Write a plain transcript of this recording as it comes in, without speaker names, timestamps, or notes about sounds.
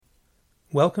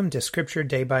Welcome to Scripture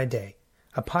Day by Day,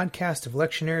 a podcast of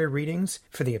lectionary readings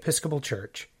for the Episcopal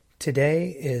Church. Today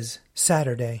is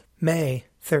Saturday, May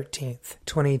 13th,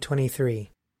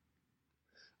 2023.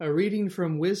 A reading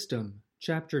from Wisdom,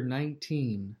 chapter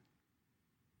 19.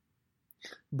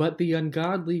 But the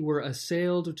ungodly were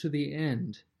assailed to the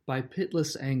end by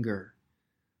pitiless anger.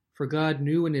 For God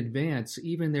knew in advance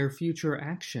even their future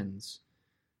actions,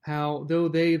 how, though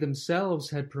they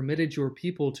themselves had permitted your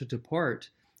people to depart,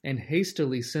 and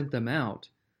hastily sent them out,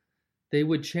 they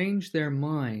would change their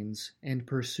minds and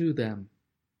pursue them.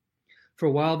 For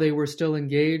while they were still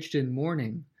engaged in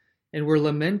mourning, and were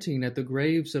lamenting at the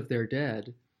graves of their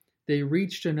dead, they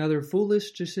reached another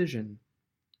foolish decision,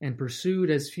 and pursued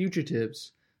as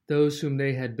fugitives those whom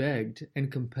they had begged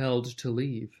and compelled to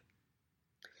leave.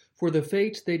 For the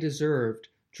fate they deserved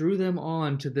drew them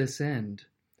on to this end,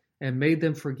 and made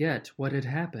them forget what had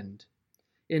happened,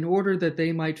 in order that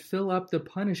they might fill up the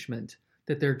punishment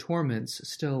that their torments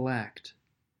still lacked,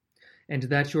 and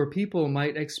that your people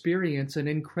might experience an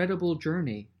incredible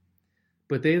journey,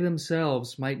 but they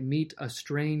themselves might meet a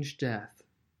strange death.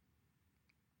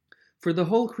 For the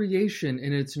whole creation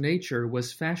in its nature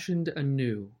was fashioned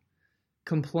anew,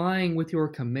 complying with your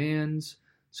commands,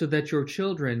 so that your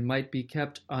children might be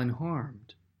kept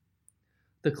unharmed.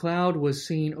 The cloud was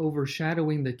seen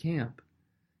overshadowing the camp,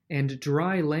 and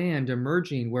dry land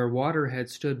emerging where water had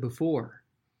stood before,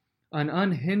 an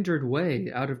unhindered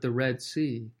way out of the Red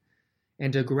Sea,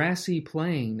 and a grassy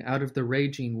plain out of the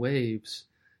raging waves,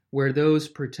 where those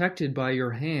protected by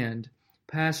your hand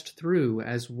passed through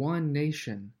as one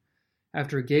nation,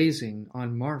 after gazing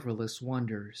on marvelous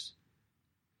wonders.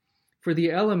 For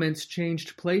the elements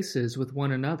changed places with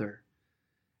one another.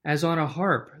 As on a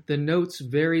harp, the notes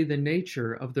vary the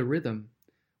nature of the rhythm,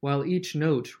 while each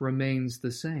note remains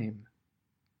the same.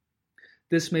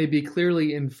 This may be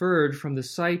clearly inferred from the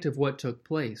sight of what took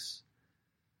place.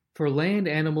 For land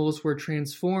animals were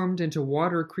transformed into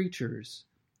water creatures,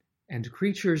 and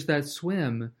creatures that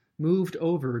swim moved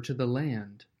over to the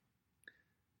land.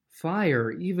 Fire,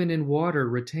 even in water,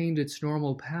 retained its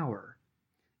normal power,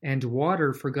 and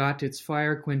water forgot its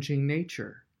fire-quenching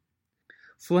nature.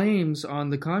 Flames, on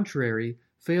the contrary,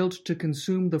 failed to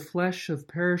consume the flesh of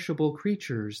perishable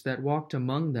creatures that walked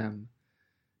among them,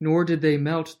 nor did they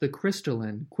melt the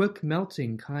crystalline,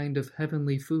 quick-melting kind of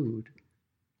heavenly food.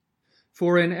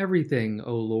 For in everything,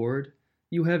 O Lord,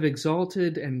 you have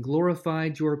exalted and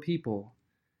glorified your people,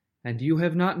 and you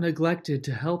have not neglected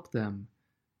to help them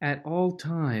at all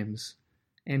times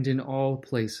and in all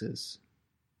places.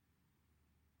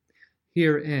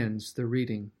 Here ends the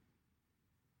reading.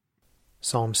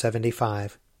 Psalm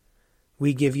 75.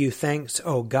 We give you thanks,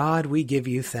 O God, we give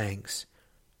you thanks.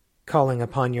 Calling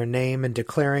upon your name and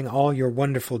declaring all your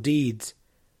wonderful deeds.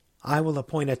 I will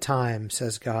appoint a time,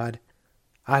 says God.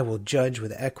 I will judge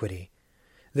with equity.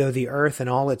 Though the earth and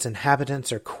all its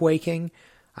inhabitants are quaking,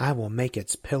 I will make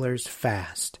its pillars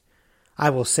fast. I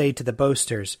will say to the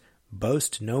boasters,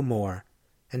 boast no more.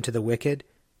 And to the wicked,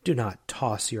 do not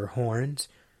toss your horns.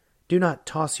 Do not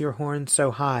toss your horns so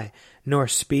high, nor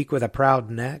speak with a proud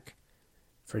neck.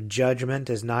 For judgment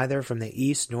is neither from the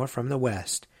east nor from the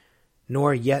west,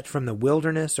 nor yet from the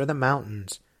wilderness or the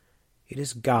mountains. It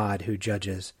is God who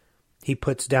judges. He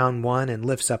puts down one and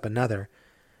lifts up another.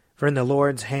 For in the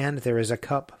Lord's hand there is a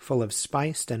cup full of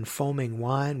spiced and foaming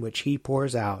wine which he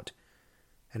pours out.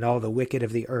 And all the wicked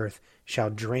of the earth shall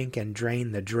drink and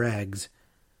drain the dregs.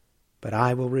 But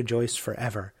I will rejoice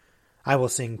forever. I will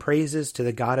sing praises to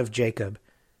the God of Jacob.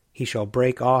 He shall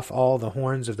break off all the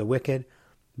horns of the wicked,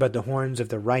 but the horns of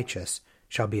the righteous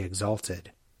shall be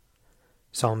exalted.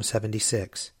 Psalm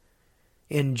 76.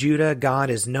 In Judah God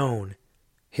is known.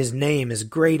 His name is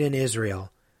great in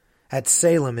Israel. At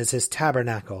Salem is his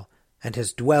tabernacle, and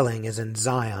his dwelling is in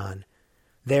Zion.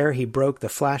 There he broke the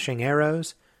flashing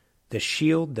arrows, the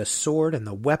shield, the sword, and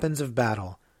the weapons of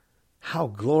battle. How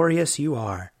glorious you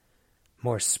are!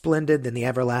 More splendid than the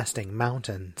everlasting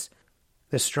mountains.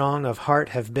 The strong of heart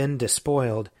have been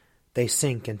despoiled. They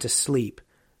sink into sleep.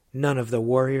 None of the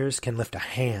warriors can lift a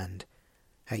hand.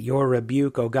 At your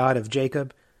rebuke, O God of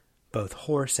Jacob, both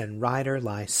horse and rider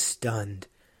lie stunned.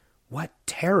 What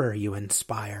terror you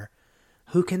inspire!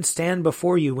 Who can stand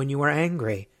before you when you are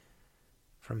angry?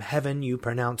 From heaven you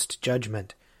pronounced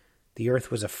judgment. The earth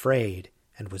was afraid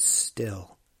and was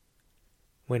still.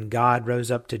 When God rose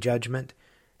up to judgment,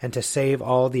 and to save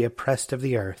all the oppressed of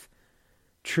the earth,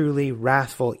 truly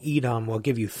wrathful Edom will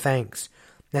give you thanks,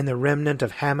 and the remnant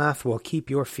of Hamath will keep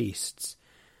your feasts.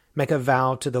 Make a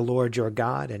vow to the Lord your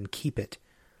God, and keep it.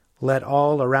 Let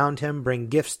all around him bring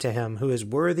gifts to him who is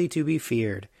worthy to be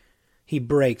feared. He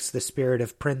breaks the spirit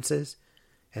of princes.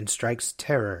 and strikes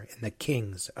terror in the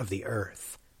kings of the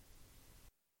earth.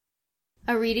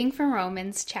 A reading from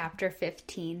Romans chapter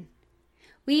 15.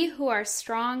 We who are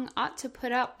strong ought to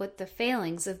put up with the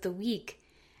failings of the weak,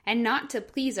 and not to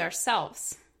please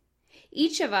ourselves.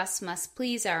 Each of us must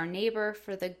please our neighbor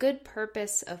for the good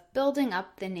purpose of building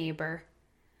up the neighbor.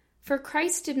 For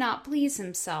Christ did not please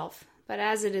himself, but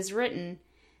as it is written,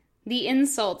 "The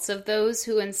insults of those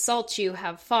who insult you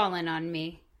have fallen on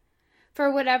me."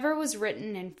 For whatever was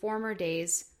written in former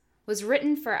days was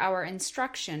written for our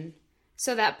instruction,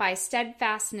 so that by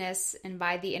steadfastness and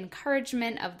by the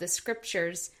encouragement of the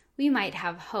Scriptures we might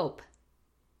have hope.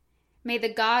 May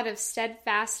the God of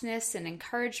steadfastness and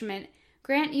encouragement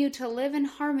grant you to live in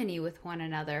harmony with one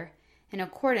another, in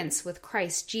accordance with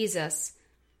Christ Jesus,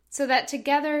 so that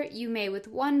together you may with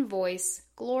one voice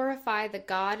glorify the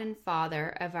God and Father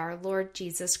of our Lord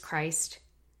Jesus Christ.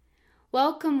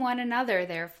 Welcome one another,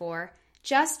 therefore,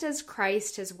 just as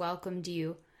Christ has welcomed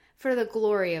you, for the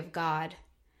glory of God.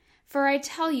 For I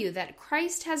tell you that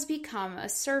Christ has become a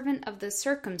servant of the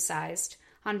circumcised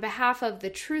on behalf of the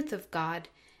truth of God,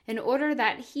 in order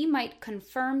that he might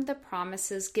confirm the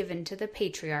promises given to the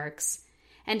patriarchs,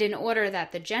 and in order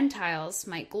that the Gentiles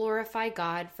might glorify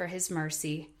God for his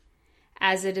mercy.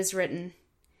 As it is written,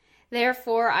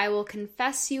 "Therefore I will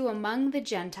confess you among the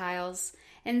Gentiles,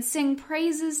 and sing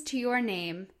praises to your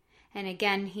name." And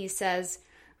again he says,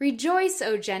 "Rejoice,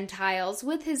 O Gentiles,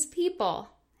 with his people."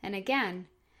 And again,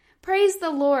 "Praise the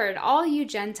Lord, all you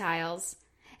Gentiles,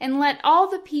 and let all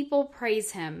the people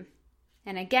praise him."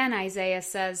 And again Isaiah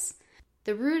says,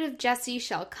 "The root of Jesse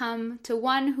shall come, to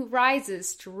one who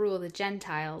rises to rule the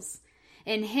Gentiles.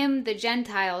 In him the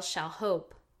Gentiles shall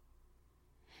hope."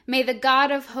 May the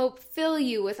God of hope fill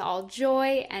you with all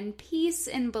joy and peace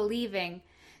in believing,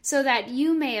 so that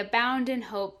you may abound in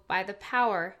hope by the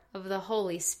power of the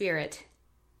Holy Spirit.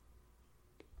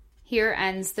 Here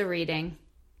ends the reading.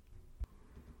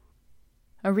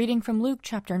 A reading from Luke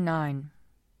chapter 9.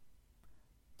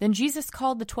 Then Jesus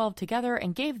called the 12 together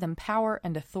and gave them power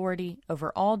and authority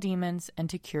over all demons and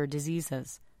to cure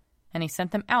diseases. And he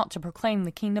sent them out to proclaim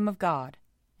the kingdom of God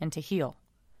and to heal.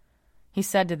 He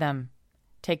said to them,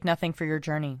 "Take nothing for your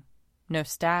journey, no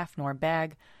staff, nor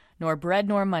bag, nor bread,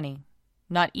 nor money,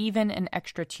 not even an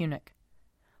extra tunic.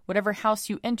 Whatever house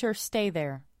you enter, stay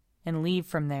there, and leave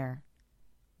from there.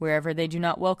 Wherever they do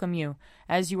not welcome you,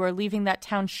 as you are leaving that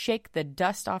town, shake the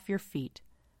dust off your feet,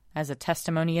 as a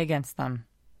testimony against them."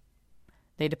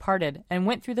 They departed and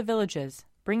went through the villages,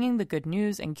 bringing the good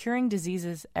news and curing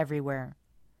diseases everywhere.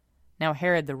 Now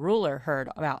Herod the ruler heard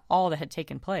about all that had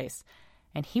taken place,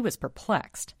 and he was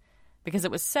perplexed, because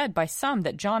it was said by some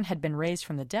that John had been raised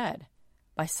from the dead,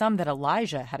 by some that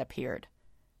Elijah had appeared,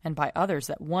 and by others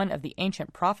that one of the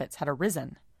ancient prophets had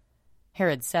arisen.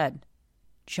 Herod said,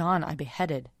 "John I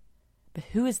beheaded, but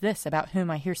who is this about whom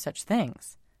I hear such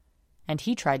things?" And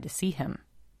he tried to see him.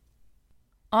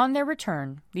 On their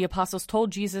return, the apostles told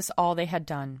Jesus all they had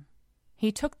done.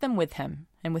 He took them with him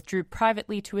and withdrew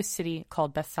privately to a city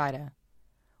called Bethsaida.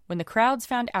 When the crowds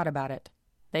found out about it,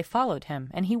 they followed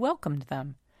him, and he welcomed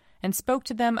them, and spoke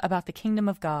to them about the kingdom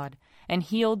of God, and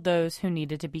healed those who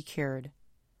needed to be cured.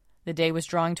 The day was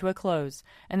drawing to a close,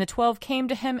 and the 12 came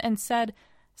to him and said,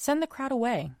 "Send the crowd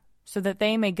away, so that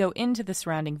they may go into the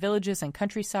surrounding villages and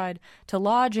countryside to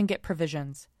lodge and get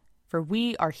provisions, for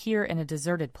we are here in a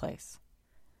deserted place."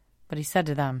 But he said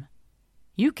to them,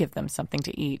 "You give them something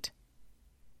to eat."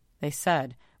 They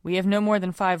said, "We have no more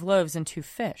than 5 loaves and 2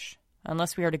 fish,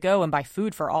 unless we are to go and buy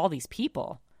food for all these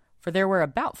people," for there were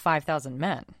about 5,000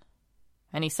 men.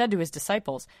 And he said to his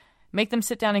disciples, "Make them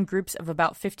sit down in groups of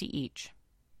about 50 each."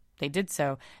 They did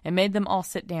so, and made them all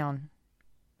sit down.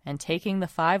 And taking the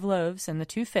 5 loaves and the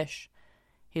 2 fish,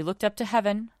 he looked up to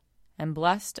heaven, and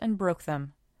blessed and broke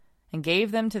them, and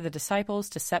gave them to the disciples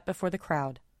to set before the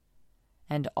crowd.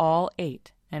 And all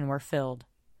ate and were filled.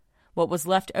 What was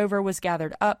left over was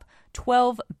gathered up,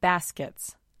 12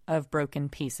 baskets of broken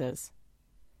pieces.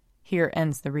 Here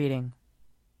ends the reading.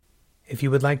 If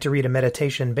you would like to read a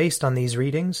meditation based on these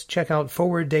readings, check out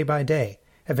Forward Day by Day,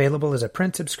 available as a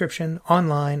print subscription,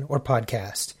 online, or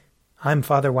podcast. I'm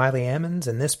Father Wiley Ammons,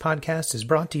 and this podcast is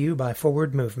brought to you by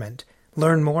Forward Movement.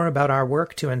 Learn more about our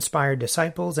work to inspire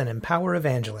disciples and empower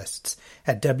evangelists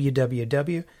at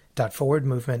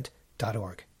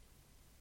www.forwardmovement.org.